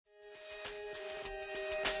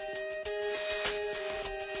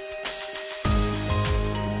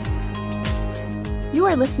You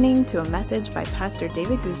are listening to a message by Pastor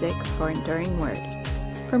David Guzik for Enduring Word.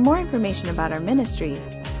 For more information about our ministry,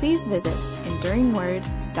 please visit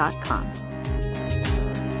enduringword.com.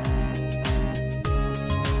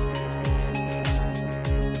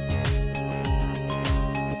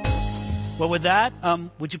 Well, with that,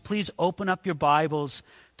 would you please open up your Bibles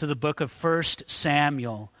to the book of 1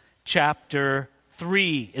 Samuel, chapter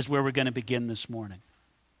 3 is where we're going to begin this morning.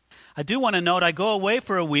 I do want to note, I go away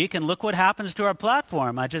for a week, and look what happens to our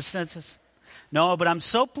platform. But I'm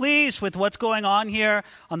so pleased with what's going on here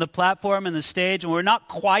on the platform and the stage, and we're not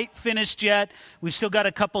quite finished yet. We've still got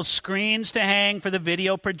a couple screens to hang for the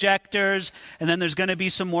video projectors, and then there's going to be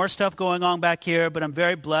some more stuff going on back here, but I'm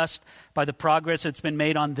very blessed by the progress that's been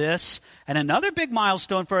made on this. And another big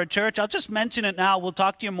milestone for our church, I'll just mention it now, we'll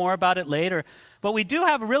talk to you more about it later, but we do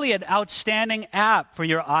have really an outstanding app for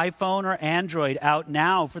your iPhone or Android out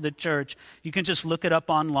now for the church. You can just look it up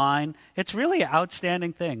online. It's really an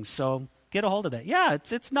outstanding thing, so get a hold of that. Yeah,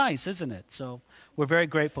 it's nice, isn't it? So we're very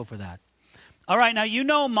grateful for that. All right, now you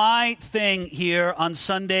know my thing here on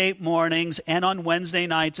Sunday mornings and on Wednesday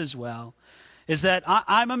nights as well is that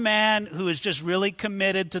I'm a man who is just really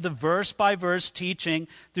committed to the verse-by-verse teaching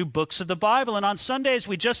through books of the Bible. And on Sundays,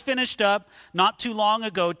 we just finished up, not too long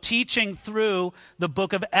ago, teaching through the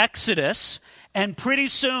book of Exodus. And pretty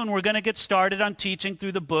soon, we're going to get started on teaching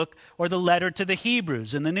through the book or the letter to the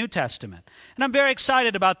Hebrews in the New Testament. And I'm very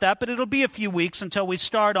excited about that, but it'll be a few weeks until we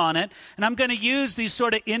start on it. And I'm going to use these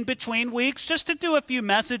sort of in-between weeks just to do a few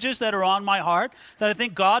messages that are on my heart that I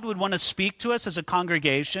think God would want to speak to us as a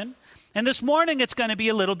congregation. And this morning it's going to be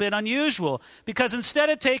a little bit unusual because instead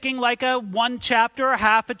of taking like a one chapter or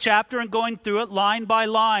half a chapter and going through it line by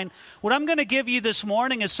line, what I'm going to give you this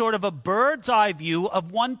morning is sort of a bird's eye view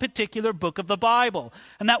of one particular book of the Bible.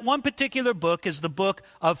 And that one particular book is the book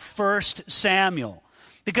of 1 Samuel.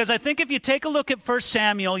 Because I think if you take a look at 1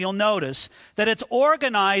 Samuel, you'll notice that it's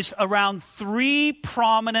organized around three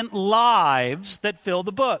prominent lives that fill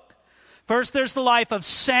the book. First, there's the life of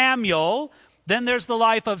Samuel. Then there's the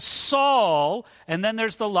life of Saul, and then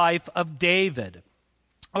there's the life of David.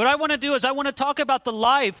 What I want to do is I want to talk about the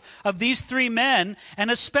life of these three men,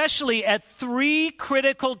 and especially at three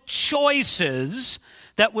critical choices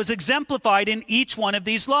that was exemplified in each one of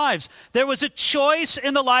these lives. There was a choice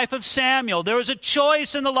in the life of Samuel. There was a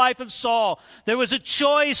choice in the life of Saul. There was a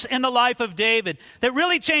choice in the life of David that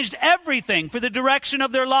really changed everything for the direction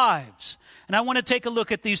of their lives. And I want to take a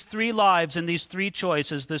look at these three lives and these three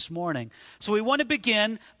choices this morning. So we want to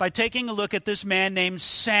begin by taking a look at this man named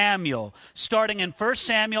Samuel, starting in 1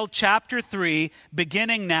 Samuel chapter 3,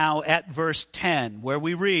 beginning now at verse 10, where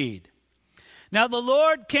we read, "Now the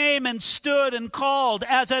Lord came and stood and called,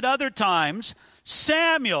 as at other times,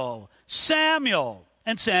 'Samuel, Samuel.'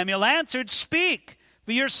 And Samuel answered, 'Speak,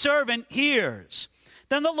 for your servant hears.'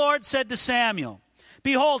 Then the Lord said to Samuel,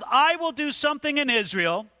 'Behold, I will do something in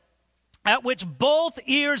Israel, at which both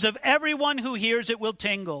ears of everyone who hears it will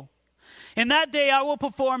tingle. In that day I will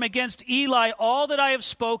perform against Eli all that I have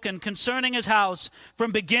spoken concerning his house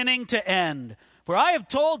from beginning to end. For I have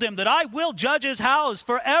told him that I will judge his house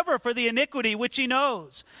forever for the iniquity which he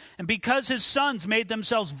knows, and because his sons made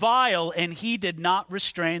themselves vile, and he did not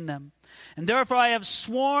restrain them. And therefore I have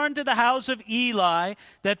sworn to the house of Eli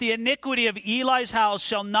that the iniquity of Eli's house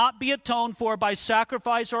shall not be atoned for by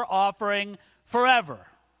sacrifice or offering forever.'"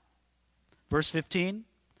 Verse 15,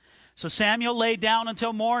 "So Samuel lay down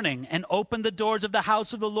until morning and opened the doors of the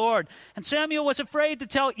house of the Lord. And Samuel was afraid to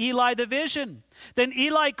tell Eli the vision. Then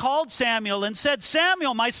Eli called Samuel and said,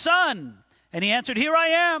 'Samuel, my son.' And he answered, 'Here I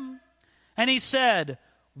am.' And he said,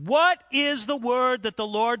 'What is the word that the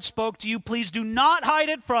Lord spoke to you? Please do not hide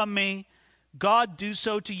it from me. God do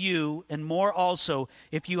so to you, and more also,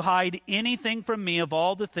 if you hide anything from me of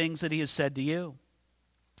all the things that he has said to you.'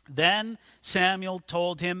 Then Samuel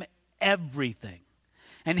told him everything,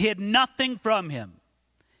 and hid nothing from him.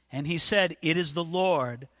 And he said, 'It is the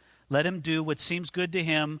Lord. Let him do what seems good to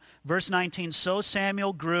him.' Verse 19, "So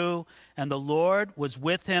Samuel grew, and the Lord was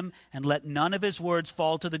with him, and let none of his words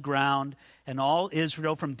fall to the ground. And all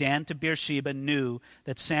Israel from Dan to Beersheba knew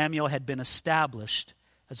that Samuel had been established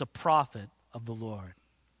as a prophet of the Lord."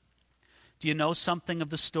 Do you know something of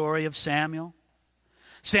the story of Samuel?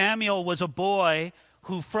 Samuel was a boy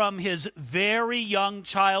who from his very young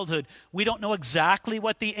childhood, we don't know exactly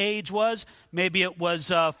what the age was. Maybe it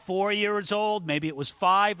was 4 years old, maybe it was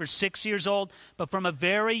 5 or 6 years old. But from a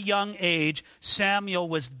very young age, Samuel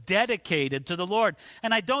was dedicated to the Lord.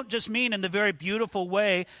 And I don't just mean in the very beautiful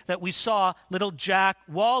way that we saw little Jack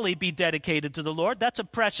Wally be dedicated to the Lord. That's a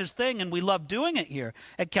precious thing, and we love doing it here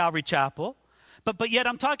at Calvary Chapel. But yet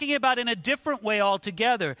I'm talking about in a different way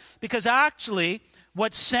altogether, because actually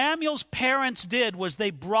what Samuel's parents did was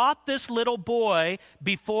they brought this little boy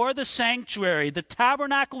before the sanctuary, the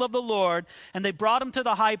tabernacle of the Lord, and they brought him to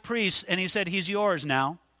the high priest, and he said, he's yours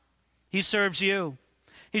now. He serves you.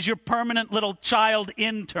 He's your permanent little child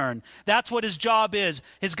intern. That's what his job is.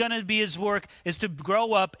 His work is to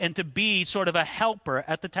grow up and to be sort of a helper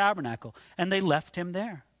at the tabernacle. And they left him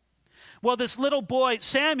there. Well, this little boy,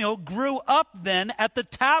 Samuel, grew up then at the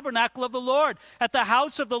tabernacle of the Lord, at the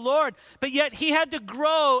house of the Lord. But yet he had to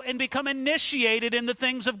grow and become initiated in the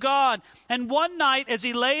things of God. And one night, as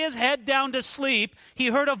he lay his head down to sleep, he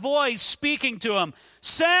heard a voice speaking to him,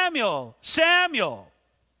 Samuel, Samuel.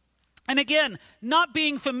 And again, not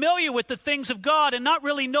being familiar with the things of God and not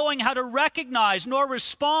really knowing how to recognize nor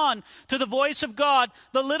respond to the voice of God,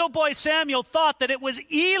 the little boy Samuel thought that it was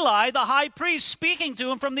Eli, the high priest, speaking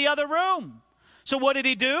to him from the other room. So what did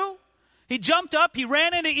he do? He jumped up, he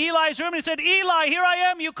ran into Eli's room and he said, Eli, here I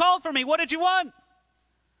am, you called for me, what did you want?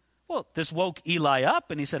 Well, this woke Eli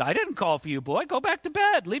up and he said, I didn't call for you, boy, go back to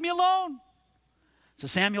bed, leave me alone. So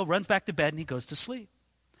Samuel runs back to bed and he goes to sleep.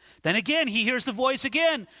 Then again, he hears the voice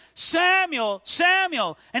again, Samuel,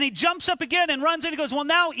 Samuel. And he jumps up again and runs in. He goes, well,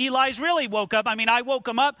 now Eli's really woke up. I mean, I woke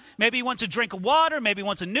him up. Maybe he wants a drink of water. Maybe he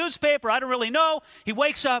wants a newspaper. I don't really know. He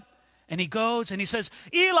wakes up and he goes and he says,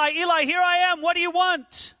 Eli, Eli, here I am. What do you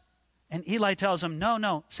want? And Eli tells him,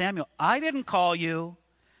 no, Samuel, I didn't call you.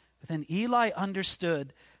 But then Eli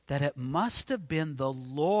understood that it must have been the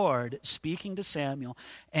Lord speaking to Samuel.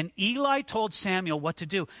 And Eli told Samuel what to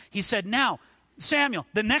do. He said, now, Samuel,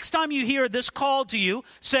 the next time you hear this call to you,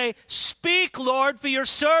 say, speak, Lord, for your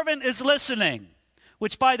servant is listening.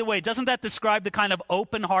 Which, by the way, doesn't that describe the kind of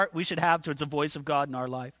open heart we should have towards the voice of God in our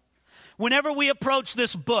life? Whenever we approach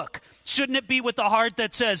this book, shouldn't it be with the heart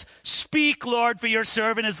that says, speak, Lord, for your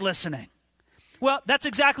servant is listening? Well, that's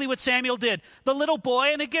exactly what Samuel did. The little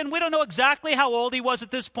boy, and again, we don't know exactly how old he was at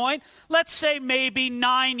this point. Let's say maybe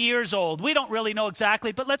 9 years old. We don't really know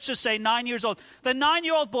exactly, but let's just say 9 years old. The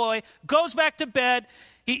 9-year-old boy goes back to bed.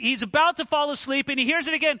 He's about to fall asleep, and he hears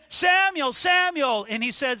it again, Samuel, Samuel. And he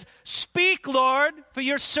says, speak, Lord, for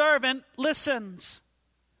your servant listens.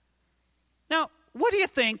 Now, what do you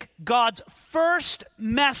think God's first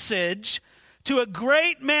message to a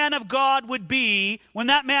great man of God would be when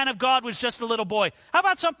that man of God was just a little boy? How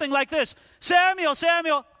about something like this? Samuel,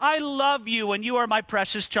 Samuel, I love you and you are my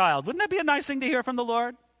precious child. Wouldn't that be a nice thing to hear from the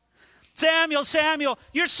Lord? Samuel, Samuel,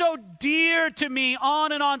 you're so dear to me,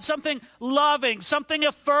 on and on. Something loving, something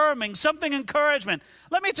affirming, something encouragement.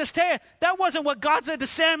 Let me just tell you, that wasn't what God said to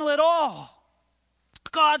Samuel at all.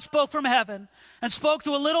 God spoke from heaven and spoke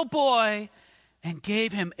to a little boy and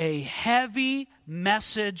gave him a heavy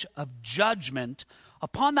message of judgment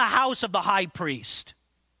upon the house of the high priest.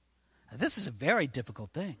 Now, this is a very difficult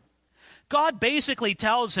thing. God basically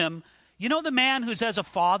tells him, you know the man who's as a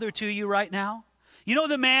father to you right now? You know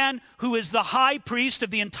the man who is the high priest of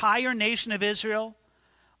the entire nation of Israel?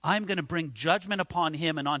 I'm going to bring judgment upon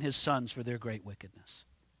him and on his sons for their great wickedness.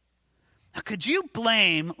 Now, could you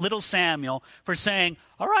blame little Samuel for saying,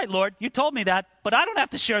 all right, Lord, you told me that, but I don't have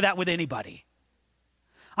to share that with anybody.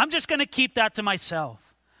 I'm just going to keep that to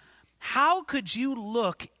myself. How could you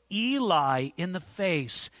look Eli in the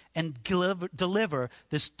face and deliver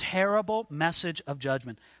this terrible message of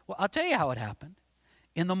judgment? Well, I'll tell you how it happened.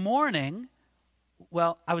 In the morning,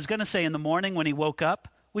 well, I was going to say in the morning when he woke up.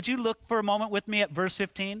 Would you look for a moment with me at verse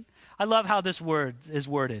 15? I love how this word is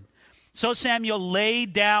worded. So Samuel lay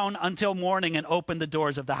down until morning and opened the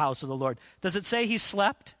doors of the house of the Lord. Does it say he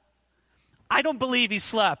slept? I don't believe he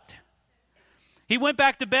slept. He went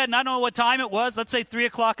back to bed, and I don't know what time it was. Let's say 3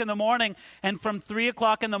 o'clock in the morning. And from 3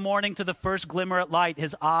 o'clock in the morning to the first glimmer at light,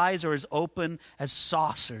 his eyes are as open as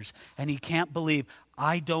saucers. And he can't believe,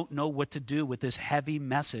 I don't know what to do with this heavy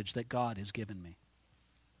message that God has given me.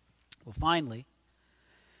 Well, finally,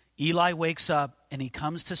 Eli wakes up, and he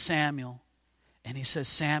comes to Samuel, and he says,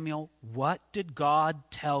 Samuel, what did God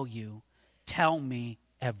tell you? Tell me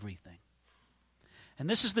everything. And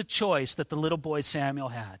this is the choice that the little boy Samuel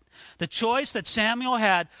had. The choice that Samuel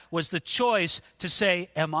had was the choice to say,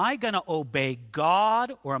 am I going to obey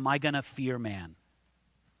God or am I going to fear man?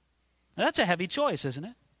 Now, that's a heavy choice, isn't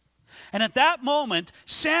it? And at that moment,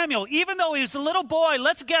 Samuel, even though he was a little boy,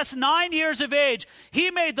 let's guess 9 years of age, he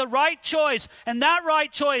made the right choice. And that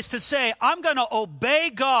right choice to say, I'm going to obey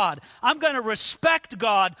God. I'm going to respect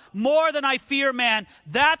God more than I fear man.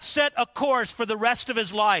 That set a course for the rest of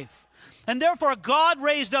his life. And therefore God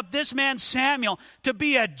raised up this man Samuel to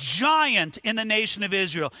be a giant in the nation of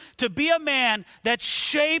Israel, to be a man that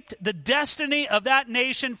shaped the destiny of that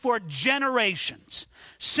nation for generations.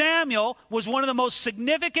 Samuel was one of the most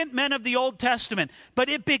significant men of the Old Testament, but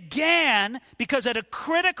it began because at a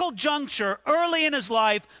critical juncture early in his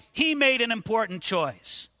life, he made an important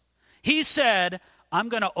choice. He said, I'm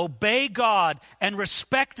going to obey God and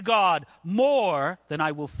respect God more than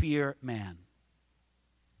I will fear man.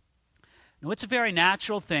 Now, it's a very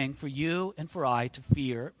natural thing for you and for I to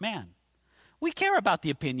fear man. We care about the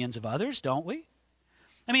opinions of others, don't we?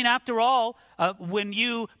 I mean, after all, when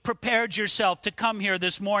you prepared yourself to come here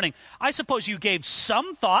this morning, I suppose you gave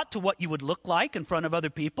some thought to what you would look like in front of other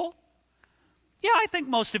people. Yeah, I think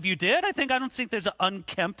most of you did. I don't think there's an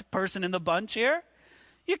unkempt person in the bunch here.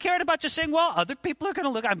 You cared about just saying, well, other people are going to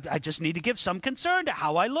look. I just need to give some concern to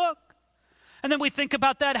how I look. And then we think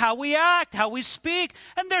about that, how we act, how we speak.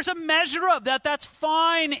 And there's a measure of that. That's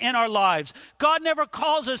fine in our lives. God never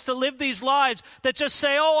calls us to live these lives that just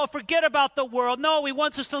say, oh, forget about the world. No, he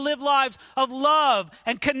wants us to live lives of love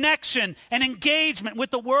and connection and engagement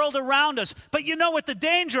with the world around us. But you know what the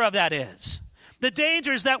danger of that is? The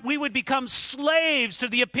danger is that we would become slaves to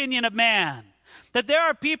the opinion of man. That there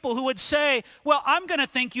are people who would say, well, I'm going to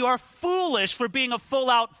think you are foolish for being a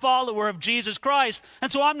full-out follower of Jesus Christ,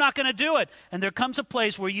 and so I'm not going to do it. And there comes a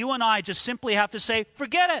place where you and I just simply have to say,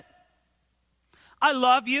 forget it. I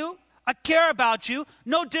love you. I care about you.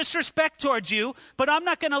 No disrespect towards you, but I'm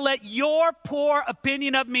not going to let your poor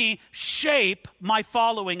opinion of me shape my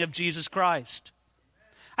following of Jesus Christ.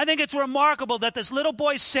 I think it's remarkable that this little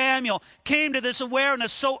boy Samuel came to this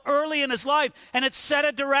awareness so early in his life, and it set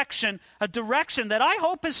a direction that I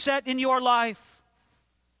hope is set in your life.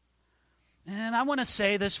 And I want to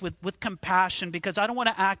say this with compassion, because I don't want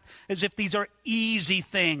to act as if these are easy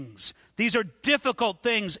things. These are difficult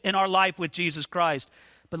things in our life with Jesus Christ.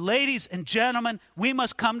 But ladies and gentlemen, we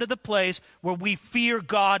must come to the place where we fear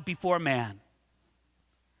God before man.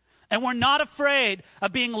 And we're not afraid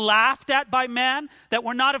of being laughed at by men, that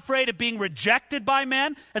we're not afraid of being rejected by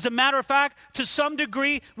men. As a matter of fact, to some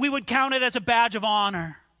degree, we would count it as a badge of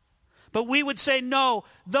honor. But we would say, no,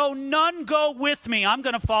 though none go with me, I'm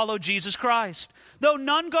going to follow Jesus Christ. Though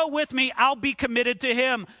none go with me, I'll be committed to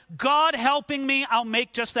him. God helping me, I'll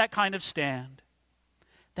make just that kind of stand.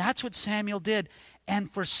 That's what Samuel did. And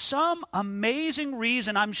for some amazing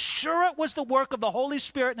reason, I'm sure it was the work of the Holy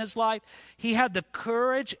Spirit in his life, he had the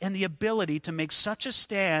courage and the ability to make such a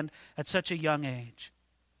stand at such a young age.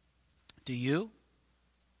 Do you?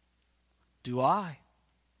 Do I?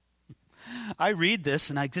 I read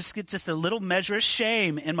this and I just get just a little measure of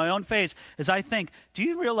shame in my own face as I think, do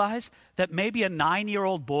you realize that maybe a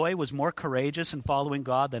 9-year-old boy was more courageous in following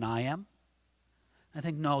God than I am? I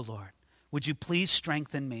think, no, Lord, would you please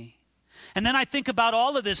strengthen me? And then I think about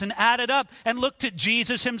all of this and add it up and look to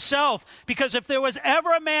Jesus himself. Because if there was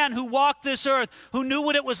ever a man who walked this earth who knew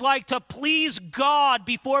what it was like to please God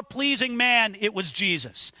before pleasing man, it was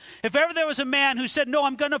Jesus. If ever there was a man who said, no,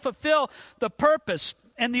 I'm going to fulfill the purpose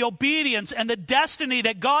and the obedience and the destiny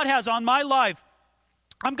that God has on my life,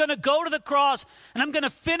 I'm going to go to the cross and I'm going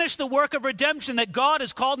to finish the work of redemption that God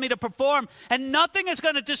has called me to perform, and nothing is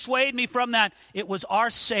going to dissuade me from that. It was our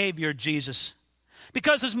Savior, Jesus.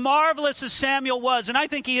 Because as marvelous as Samuel was, and I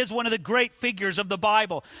think he is one of the great figures of the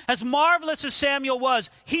Bible, as marvelous as Samuel was,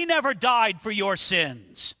 he never died for your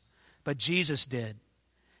sins. But Jesus did.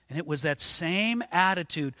 And it was that same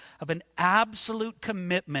attitude of an absolute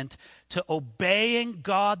commitment to obeying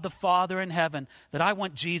God the Father in heaven that I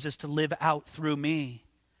want Jesus to live out through me.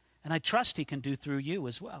 And I trust he can do through you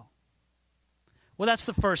as well. Well, that's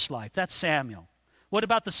the first life. That's Samuel. What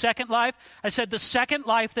about the second life? I said the second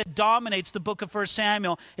life that dominates the book of 1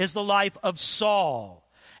 Samuel is the life of Saul.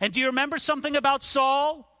 And do you remember something about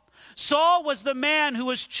Saul? Saul was the man who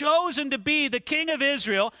was chosen to be the king of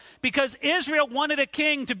Israel because Israel wanted a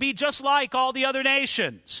king to be just like all the other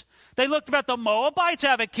nations. They looked about the Moabites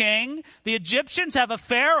have a king, the Egyptians have a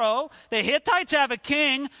pharaoh, the Hittites have a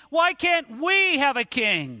king. Why can't we have a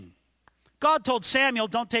king? God told Samuel,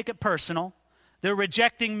 don't take it personal. They're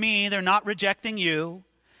rejecting me. They're not rejecting you.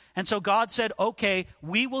 And so God said, okay,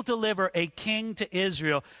 we will deliver a king to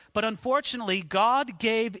Israel. But unfortunately, God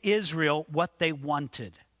gave Israel what they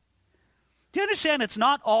wanted. Do you understand? It's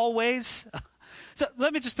not always. So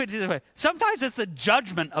let me just put it this way. Sometimes it's the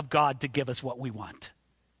judgment of God to give us what we want.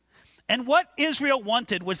 And what Israel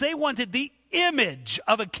wanted was they wanted the image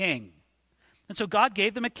of a king. And so God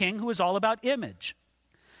gave them a king who was all about image.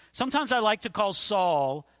 Sometimes I like to call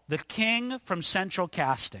Saul the king from Central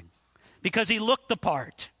Casting, because he looked the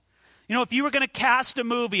part. You know, if you were going to cast a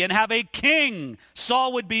movie and have a king,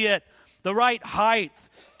 Saul would be it. the right height,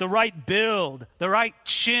 the right build, the right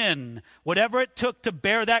chin, whatever it took to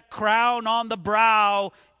bear that crown on the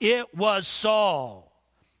brow, it was Saul.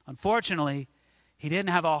 Unfortunately, he didn't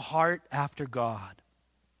have a heart after God.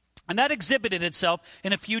 And that exhibited itself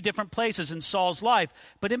in a few different places in Saul's life.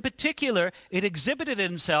 But in particular, it exhibited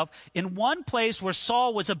itself in one place where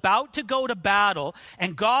Saul was about to go to battle.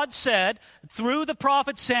 And God said, through the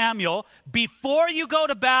prophet Samuel, before you go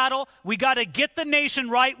to battle, we got to get the nation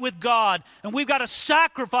right with God. And we've got to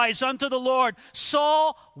sacrifice unto the Lord.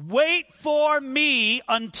 Saul, wait for me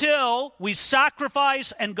until we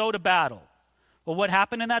sacrifice and go to battle. Well, what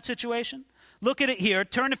happened in that situation? Look at it here.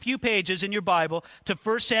 Turn a few pages in your Bible to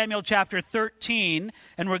 1 Samuel chapter 13,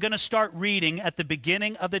 and we're going to start reading at the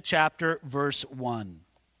beginning of the chapter, verse 1.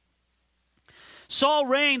 Saul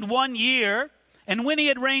reigned 1 year, and when he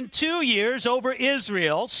had reigned 2 years over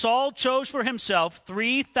Israel, Saul chose for himself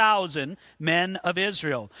 3,000 men of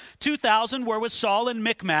Israel. 2,000 were with Saul in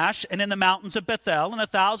Michmash and in the mountains of Bethel, and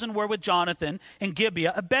 1,000 were with Jonathan in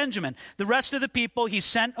Gibeah of Benjamin. The rest of the people he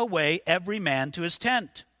sent away, every man to his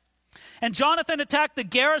tent. And Jonathan attacked the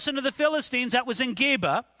garrison of the Philistines that was in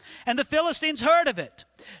Geba, and the Philistines heard of it.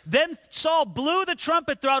 Then Saul blew the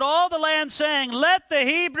trumpet throughout all the land, saying, "Let the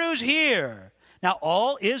Hebrews hear." Now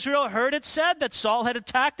all Israel heard it said that Saul had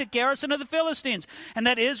attacked the garrison of the Philistines, and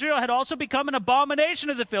that Israel had also become an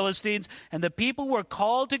abomination of the Philistines, and the people were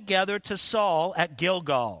called together to Saul at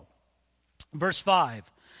Gilgal. Verse 5.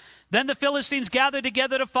 Then the Philistines gathered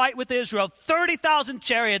together to fight with Israel, 30,000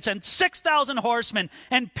 chariots and 6,000 horsemen,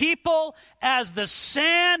 and people as the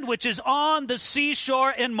sand which is on the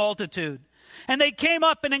seashore in multitude. And they came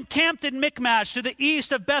up and encamped in Michmash to the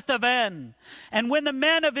east of Beth-aven. And when the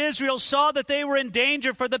men of Israel saw that they were in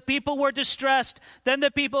danger, for the people were distressed, then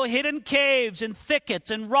the people hid in caves, in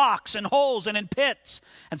thickets, and rocks, and holes, and in pits.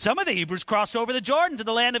 And some of the Hebrews crossed over the Jordan to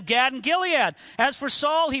the land of Gad and Gilead. As for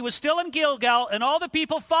Saul, he was still in Gilgal, and all the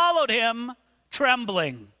people followed him,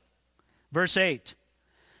 trembling. Verse 8.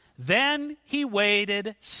 Then he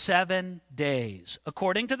waited 7 days,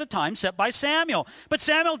 according to the time set by Samuel. But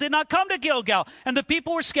Samuel did not come to Gilgal, and the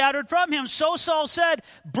people were scattered from him. So Saul said,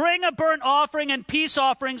 "Bring a burnt offering and peace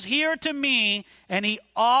offerings here to me." And he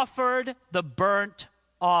offered the burnt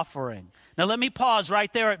offering. Now let me pause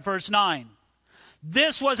right there at verse 9.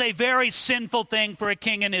 This was a very sinful thing for a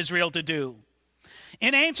king in Israel to do.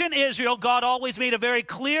 In ancient Israel, God always made a very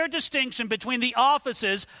clear distinction between the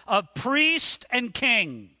offices of priest and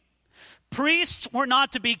king. Priests were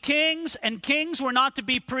not to be kings, and kings were not to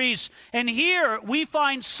be priests. And here we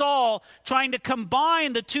find Saul trying to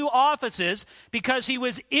combine the two offices because he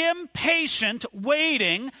was impatient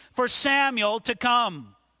waiting for Samuel to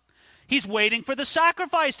come. He's waiting for the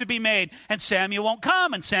sacrifice to be made, and Samuel won't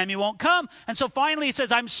come, and Samuel won't come. And so finally he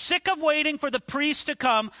says, "I'm sick of waiting for the priest to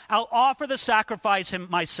come. I'll offer the sacrifice him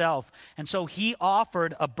myself." And so he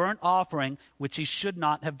offered a burnt offering, which he should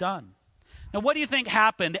not have done. Now, what do you think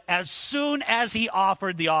happened as soon as he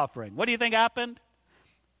offered the offering? What do you think happened?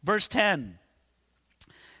 Verse 10.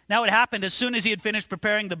 Now, it happened as soon as he had finished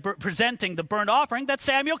presenting the burnt offering that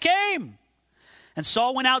Samuel came. And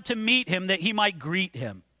Saul went out to meet him that he might greet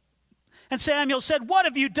him. And Samuel said, "What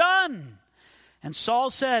have you done?" And Saul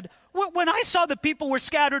said, "When I saw the people were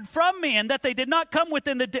scattered from me, and that they did not come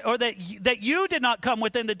within the or that you did not come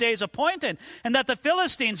within the days appointed, and that the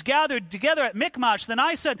Philistines gathered together at Michmash, then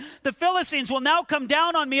I said, the Philistines will now come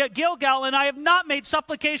down on me at Gilgal, and I have not made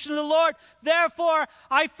supplication to the Lord. Therefore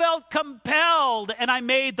I felt compelled, and I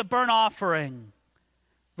made the burnt offering."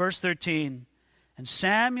 Verse 13. And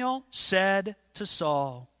Samuel said to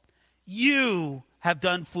Saul, "You have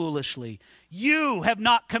done foolishly. You have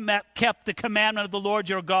not kept the commandment of the Lord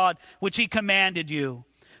your God, which he commanded you.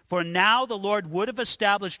 For now the Lord would have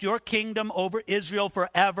established your kingdom over Israel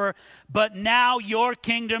forever, but now your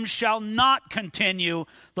kingdom shall not continue.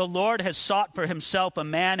 The Lord has sought for himself a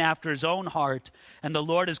man after his own heart, and the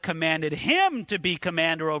Lord has commanded him to be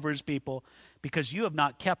commander over his people, because you have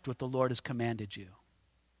not kept what the Lord has commanded you."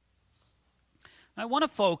 I want to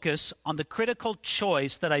focus on the critical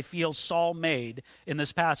choice that I feel Saul made in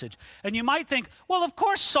this passage. And you might think, well, of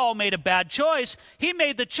course Saul made a bad choice. He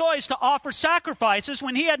made the choice to offer sacrifices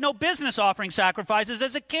when he had no business offering sacrifices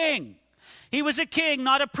as a king. He was a king,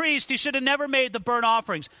 not a priest. He should have never made the burnt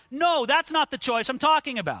offerings. No, that's not the choice I'm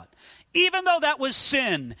talking about. Even though that was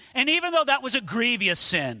sin, and even though that was a grievous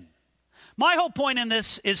sin, my whole point in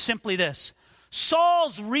this is simply this.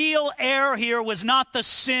 Saul's real error here was not the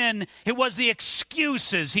sin, it was the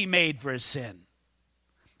excuses he made for his sin.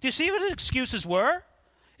 Do you see what his excuses were?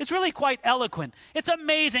 It's really quite eloquent. It's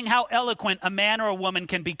amazing how eloquent a man or a woman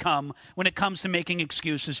can become when it comes to making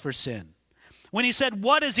excuses for sin. When he said,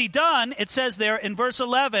 what has he done? It says there in verse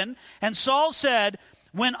 11, and Saul said,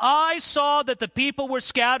 when I saw that the people were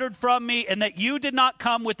scattered from me and that you did not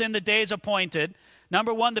come within the days appointed,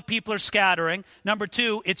 number one, the people are scattering. Number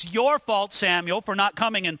two, it's your fault, Samuel, for not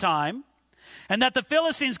coming in time. And that the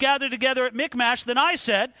Philistines gathered together at Michmash, then I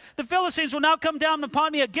said, the Philistines will now come down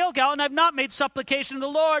upon me at Gilgal, and I have not made supplication to the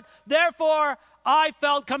Lord. Therefore, I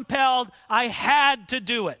felt compelled. I had to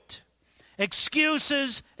do it.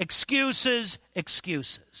 Excuses, excuses,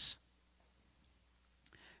 excuses.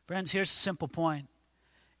 Friends, here's a simple point.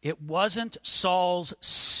 It wasn't Saul's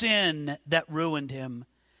sin that ruined him.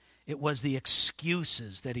 It was the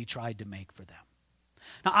excuses that he tried to make for them.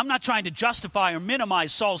 Now, I'm not trying to justify or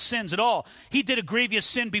minimize Saul's sins at all. He did a grievous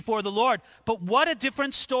sin before the Lord. But what a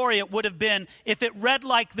different story it would have been if it read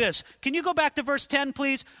like this. Can you go back to verse 10,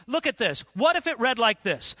 please? Look at this. What if it read like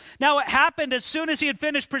this? Now, it happened as soon as he had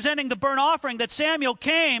finished presenting the burnt offering that Samuel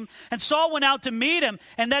came, and Saul went out to meet him,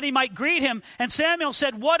 and that he might greet him. And Samuel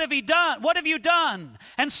said, what have he done? What have you done?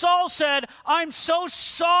 And Saul said, I'm so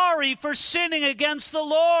sorry for sinning against the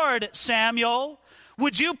Lord, Samuel.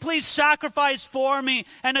 Would you please sacrifice for me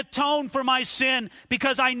and atone for my sin,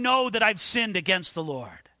 because I know that I've sinned against the Lord?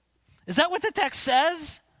 Is that what the text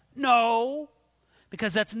says? No,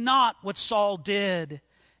 because that's not what Saul did.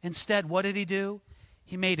 Instead, what did he do?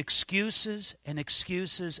 He made excuses and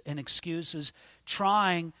excuses and excuses,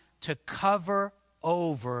 trying to cover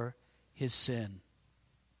over his sin.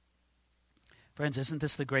 Friends, isn't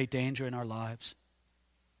this the great danger in our lives?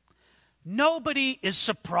 Nobody is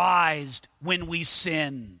surprised when we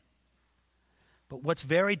sin. But what's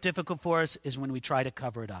very difficult for us is when we try to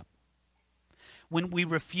cover it up. When we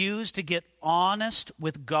refuse to get honest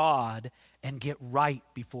with God and get right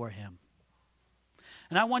before Him.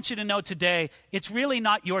 And I want you to know today, it's really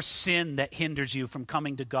not your sin that hinders you from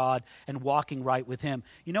coming to God and walking right with Him.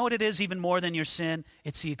 You know what it is even more than your sin?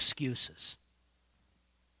 It's the excuses.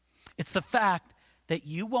 It's the fact that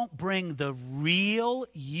you won't bring the real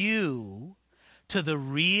you to the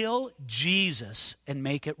real Jesus and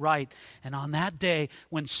make it right. And on that day,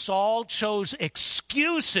 when Saul chose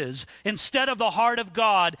excuses instead of the heart of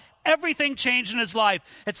God, everything changed in his life.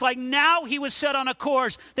 It's like now he was set on a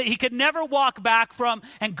course that he could never walk back from,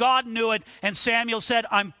 and God knew it. And Samuel said,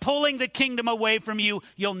 I'm pulling the kingdom away from you.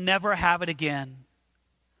 You'll never have it again.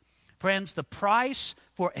 Friends, the price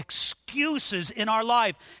for excuses in our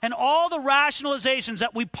life and all the rationalizations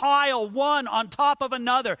that we pile one on top of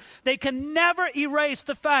another, they can never erase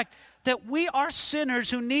the fact that we are sinners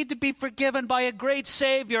who need to be forgiven by a great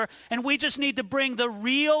Savior, and we just need to bring the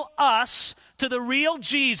real us to the real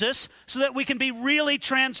Jesus so that we can be really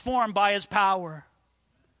transformed by His power.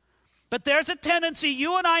 But there's a tendency,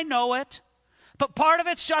 you and I know it, but part of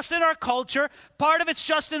it's just in our culture. Part of it's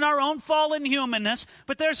just in our own fallen humanness.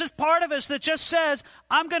 But there's this part of us that just says,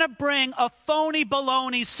 I'm going to bring a phony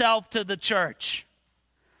baloney self to the church.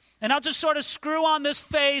 And I'll just sort of screw on this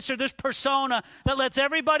face or this persona that lets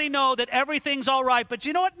everybody know that everything's all right. But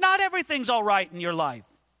you know what? Not everything's all right in your life.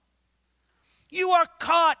 You are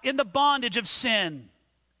caught in the bondage of sin.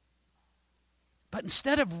 But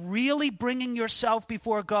instead of really bringing yourself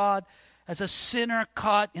before God as a sinner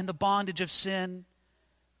caught in the bondage of sin,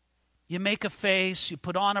 you make a face, you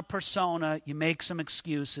put on a persona, you make some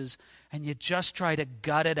excuses, and you just try to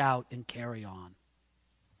gut it out and carry on.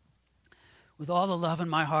 With all the love in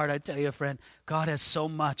my heart, I tell you, friend, God has so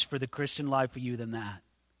much for the Christian life for you than that.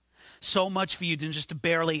 So much for you than just to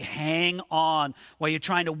barely hang on while you're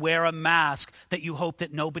trying to wear a mask that you hope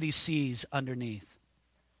that nobody sees underneath.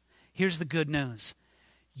 Here's the good news.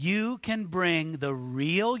 You can bring the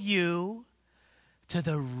real you to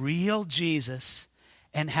the real Jesus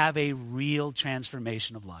and have a real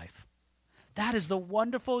transformation of life. That is the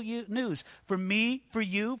wonderful news for me, for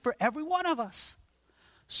you, for every one of us.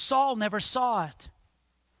 Saul never saw it,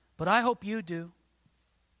 but I hope you do.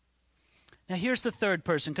 Now here's the third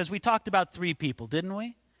person, because we talked about three people, didn't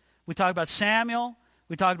we? We talked about Samuel,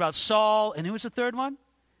 we talked about Saul, and who was the third one?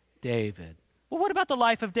 David. Well, what about the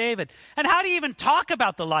life of David? And how do you even talk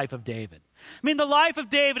about the life of David? I mean, the life of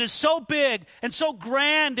David is so big and so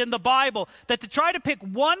grand in the Bible that to try to pick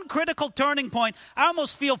one critical turning point, I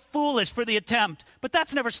almost feel foolish for the attempt. But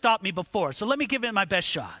that's never stopped me before, so let me give it my best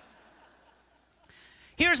shot.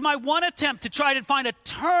 Here's my one attempt to try to find a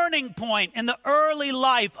turning point in the early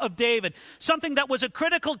life of David. Something that was a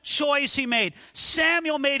critical choice he made.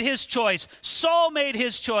 Samuel made his choice. Saul made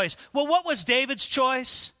his choice. Well, what was David's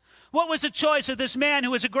choice? What was the choice of this man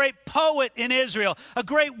who was a great poet in Israel, a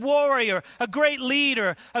great warrior, a great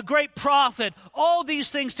leader, a great prophet, all these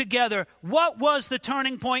things together? What was the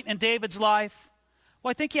turning point in David's life? Well,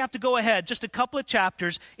 I think you have to go ahead just a couple of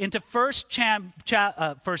chapters into 1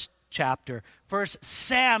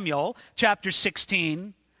 Samuel chapter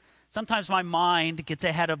 16. Sometimes my mind gets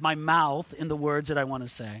ahead of my mouth in the words that I want to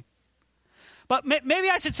say. But maybe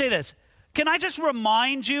I should say this. Can I just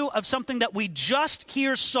remind you of something that we just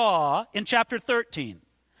here saw in chapter 13?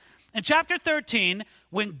 In chapter 13,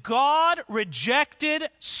 when God rejected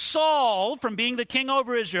Saul from being the king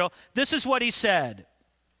over Israel, this is what he said.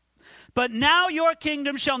 But now your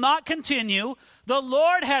kingdom shall not continue. The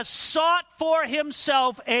Lord has sought for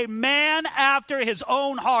himself a man after his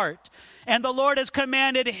own heart, and the Lord has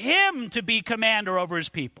commanded him to be commander over his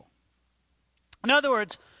people. In other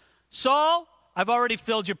words, Saul, I've already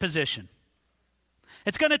filled your position.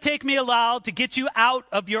 It's going to take me a while to get you out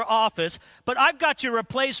of your office, but I've got your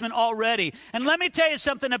replacement already. And let me tell you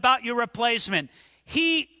something about your replacement.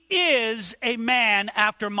 He is a man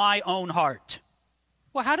after my own heart.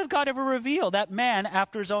 Well, how did God ever reveal that man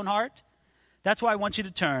after his own heart? That's why I want you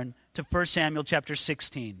to turn to 1 Samuel chapter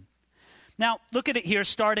 16. Now, look at it here,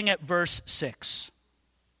 starting at verse 6.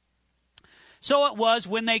 So it was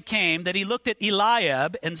when they came that he looked at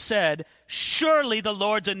Eliab and said, surely the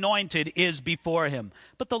Lord's anointed is before him.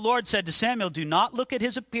 But the Lord said to Samuel, do not look at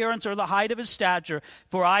his appearance or the height of his stature,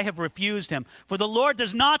 for I have refused him. For the Lord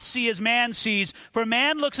does not see as man sees, for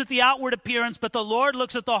man looks at the outward appearance, but the Lord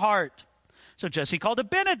looks at the heart. So Jesse called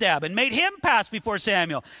Abinadab and made him pass before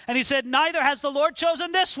Samuel. And he said, neither has the Lord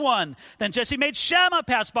chosen this one. Then Jesse made Shammah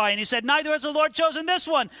pass by, and he said, neither has the Lord chosen this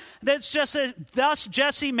one. Thus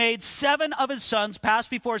Jesse made 7 of his sons pass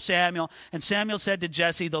before Samuel. And Samuel said to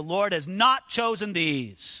Jesse, the Lord has not chosen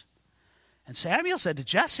these. And Samuel said to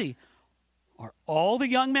Jesse, are all the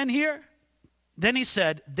young men here? Then he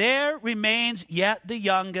said, there remains yet the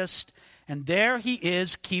youngest, and there he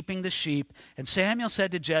is keeping the sheep. And Samuel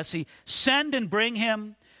said to Jesse, send and bring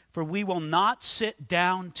him, for we will not sit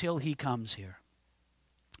down till he comes here.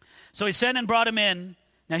 So he sent and brought him in.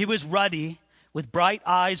 Now he was ruddy, with bright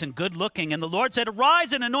eyes and good looking. And the Lord said,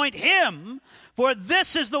 arise and anoint him, for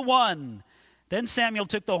this is the one. Then Samuel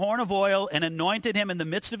took the horn of oil and anointed him in the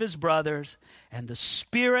midst of his brothers. And the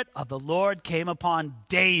Spirit of the Lord came upon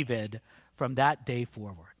David from that day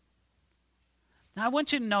forward. Now I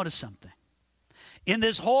want you to notice something. In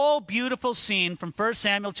this whole beautiful scene from 1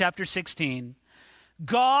 Samuel chapter 16,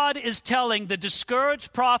 God is telling the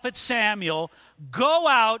discouraged prophet Samuel, go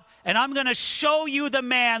out and I'm going to show you the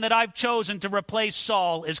man that I've chosen to replace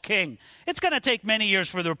Saul as king. It's going to take many years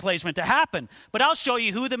for the replacement to happen, but I'll show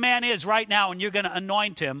you who the man is right now, and you're going to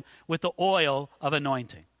anoint him with the oil of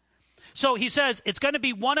anointing. So he says it's going to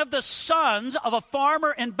be one of the sons of a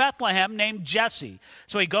farmer in Bethlehem named Jesse.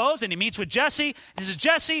 So he goes and he meets with Jesse. He says,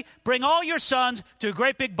 Jesse, bring all your sons to a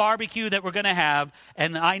great big barbecue that we're going to have,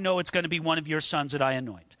 and I know it's going to be one of your sons that I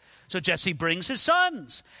anoint. So Jesse brings his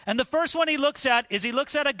sons. And the first one he looks at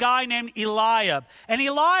a guy named Eliab. And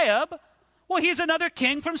Eliab, well, he's another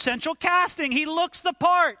king from Central Casting. He looks the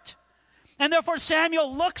part. And therefore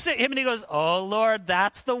Samuel looks at him and he goes, oh, Lord,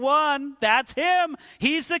 that's the one. That's him.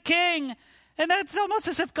 He's the king. And that's almost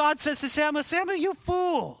as if God says to Samuel, Samuel, you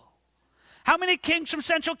fool. How many kings from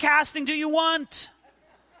Central Casting do you want?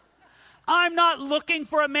 I'm not looking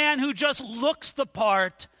for a man who just looks the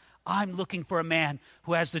part. I'm looking for a man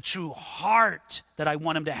who has the true heart that I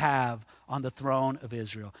want him to have on the throne of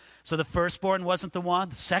Israel. So the firstborn wasn't the one,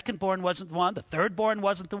 the secondborn wasn't the one, the thirdborn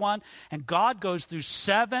wasn't the one, and God goes through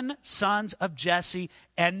 7 sons of Jesse,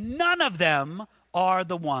 and none of them are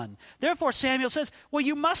the one. Therefore Samuel says, well,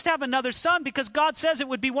 you must have another son, because God says it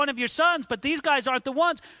would be one of your sons, but these guys aren't the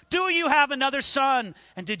ones. Do you have another son?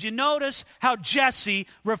 And did you notice how Jesse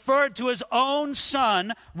referred to his own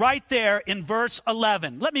son right there in verse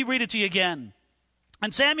 11? Let me read it to you again.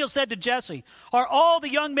 And Samuel said to Jesse, are all the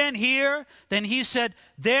young men here? Then he said,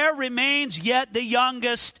 there remains yet the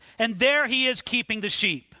youngest, and there he is keeping the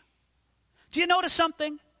sheep. Do you notice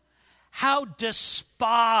something? How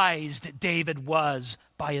despised David was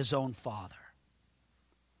by his own father.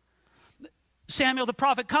 Samuel the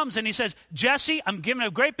prophet comes and he says, Jesse, I'm giving a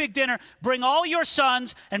great big dinner. Bring all your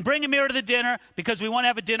sons and bring them here to the dinner because we want to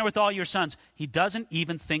have a dinner with all your sons. He doesn't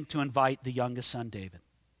even think to invite the youngest son, David.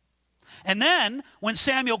 And then when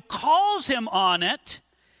Samuel calls him on it,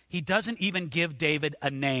 he doesn't even give David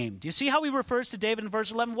a name. Do you see how he refers to David in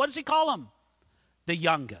verse 11? What does he call him? The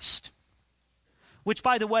youngest. Which,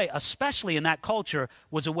 by the way, especially in that culture,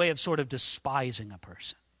 was a way of sort of despising a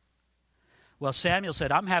person. Well, Samuel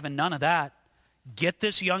said, I'm having none of that. Get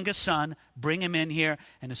this youngest son, bring him in here.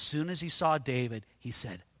 And as soon as he saw David, he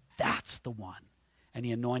said, that's the one. And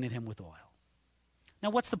he anointed him with oil. Now,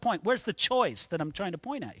 what's the point? Where's the choice that I'm trying to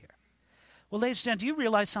point at here? Well, ladies and gentlemen, do you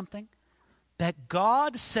realize something? that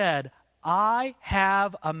God said, I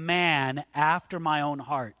have a man after my own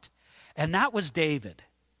heart. And that was David.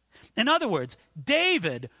 In other words,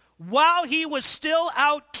 David, while he was still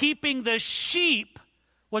out keeping the sheep,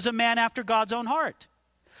 was a man after God's own heart.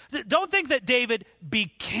 Don't think that David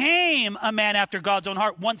became a man after God's own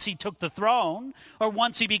heart once he took the throne, or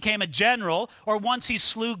once he became a general, or once he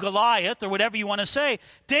slew Goliath, or whatever you want to say.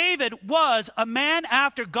 David was a man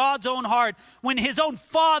after God's own heart when his own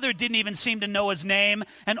father didn't even seem to know his name,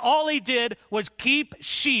 and all he did was keep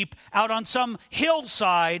sheep out on some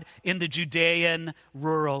hillside in the Judean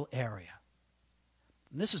rural area.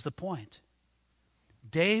 And this is the point.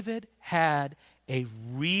 David had a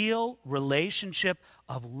real relationship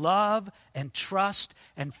of love and trust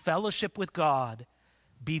and fellowship with God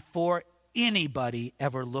before anybody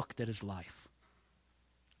ever looked at his life.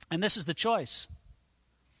 And this is the choice.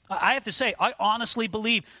 I have to say, I honestly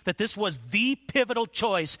believe that this was the pivotal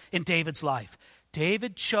choice in David's life.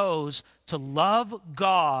 David chose to love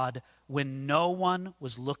God when no one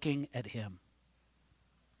was looking at him.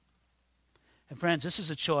 And friends, this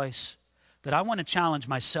is a choice that I want to challenge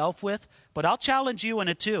myself with, but I'll challenge you in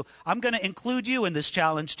it too. I'm going to include you in this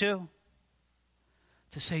challenge too.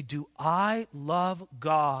 To say, do I love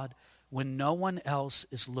God when no one else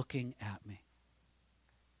is looking at me?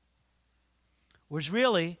 Whereas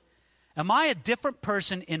really, am I a different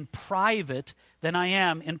person in private than I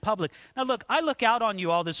am in public? Now look, I look out on you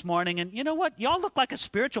all this morning, and you know what? Y'all look like a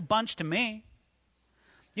spiritual bunch to me.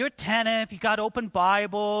 You're attentive. You got open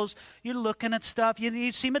Bibles. You're looking at stuff.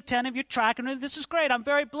 You seem attentive. You're tracking it. This is great. I'm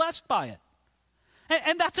very blessed by it.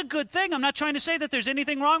 And that's a good thing. I'm not trying to say that there's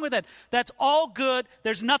anything wrong with it. That's all good.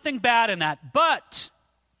 There's nothing bad in that. But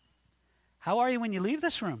how are you when you leave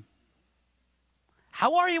this room?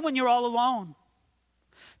 How are you when you're all alone?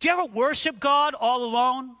 Do you ever worship God all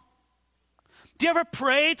alone? Do you ever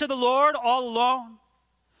pray to the Lord all alone?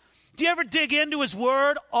 Do you ever dig into His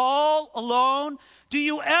Word all alone? Do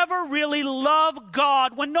you ever really love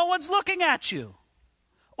God when no one's looking at you?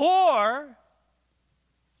 Or,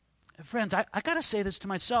 friends, I got to say this to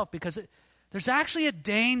myself because there's actually a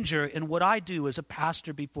danger in what I do as a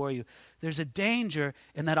pastor before you. There's a danger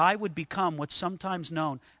in that I would become what's sometimes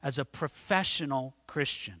known as a professional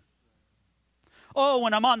Christian. Oh,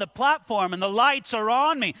 when I'm on the platform and the lights are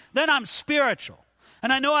on me, then I'm spiritual.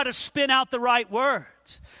 And I know how to spin out the right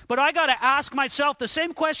words. But I got to ask myself the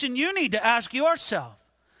same question you need to ask yourself.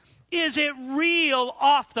 Is it real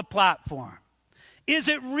off the platform? Is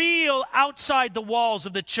it real outside the walls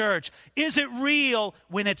of the church? Is it real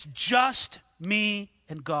when it's just me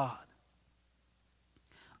and God?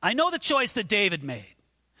 I know the choice that David made.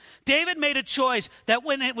 David made a choice that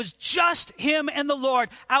when it was just him and the Lord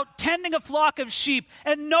out tending a flock of sheep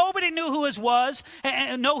and nobody knew who he was,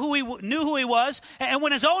 and knew who he was, and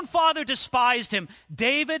when his own father despised him,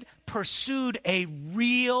 David pursued a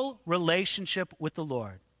real relationship with the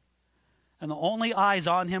Lord. And the only eyes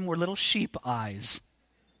on him were little sheep eyes.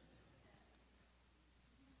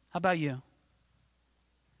 How about you?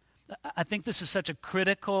 I think this is such a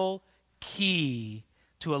critical key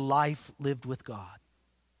to a life lived with God.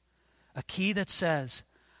 A key that says,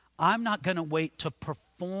 I'm not going to wait to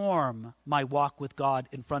perform my walk with God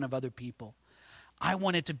in front of other people. I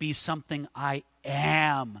want it to be something I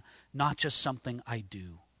am, not just something I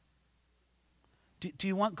do. Do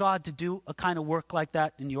you want God to do a kind of work like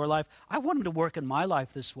that in your life? I want Him to work in my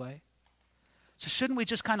life this way. So shouldn't we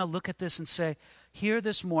just kind of look at this and say, here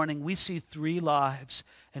this morning we see 3 lives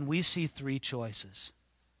and we see 3 choices.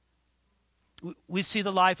 We see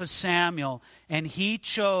the life of Samuel, and he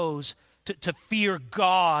chose to fear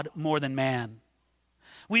God more than man.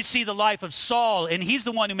 We see the life of Saul, and he's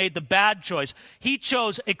the one who made the bad choice. He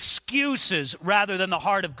chose excuses rather than the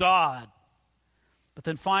heart of God. But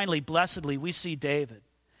then finally, blessedly, we see David.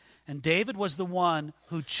 And David was the one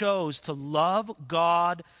who chose to love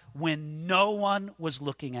God when no one was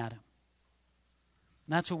looking at him.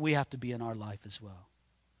 And that's what we have to be in our life as well.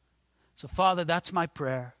 So, Father, that's my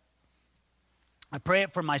prayer. I pray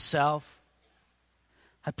it for myself.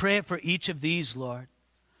 I pray it for each of these, Lord,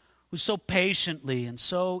 who so patiently and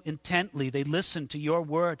so intently they listen to your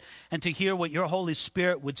word and to hear what your Holy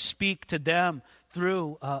Spirit would speak to them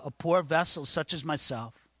through a poor vessel such as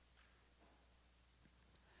myself.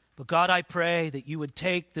 But God, I pray that you would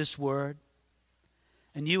take this word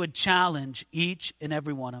and you would challenge each and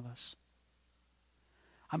every one of us.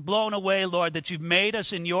 I'm blown away, Lord, that you've made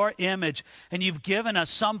us in your image and you've given us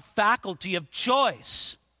some faculty of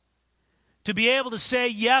choice To be able to say,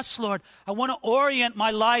 yes, Lord, I want to orient my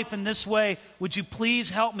life in this way. Would you please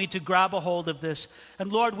help me to grab a hold of this?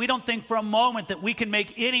 And Lord, we don't think for a moment that we can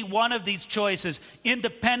make any one of these choices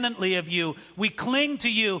independently of you. We cling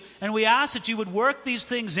to you, and we ask that you would work these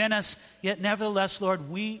things in us. Yet nevertheless, Lord,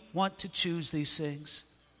 we want to choose these things,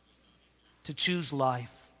 to choose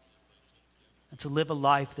life, and to live a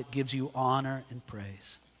life that gives you honor and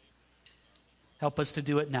praise. Help us to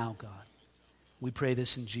do it now, God. We pray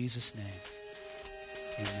this in Jesus' name.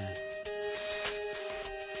 Amen.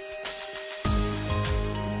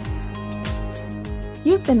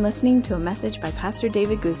 You've been listening to a message by Pastor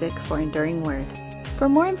David Guzik for Enduring Word. For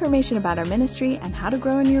more information about our ministry and how to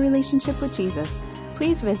grow in your relationship with Jesus,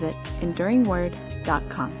 please visit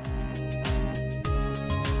enduringword.com.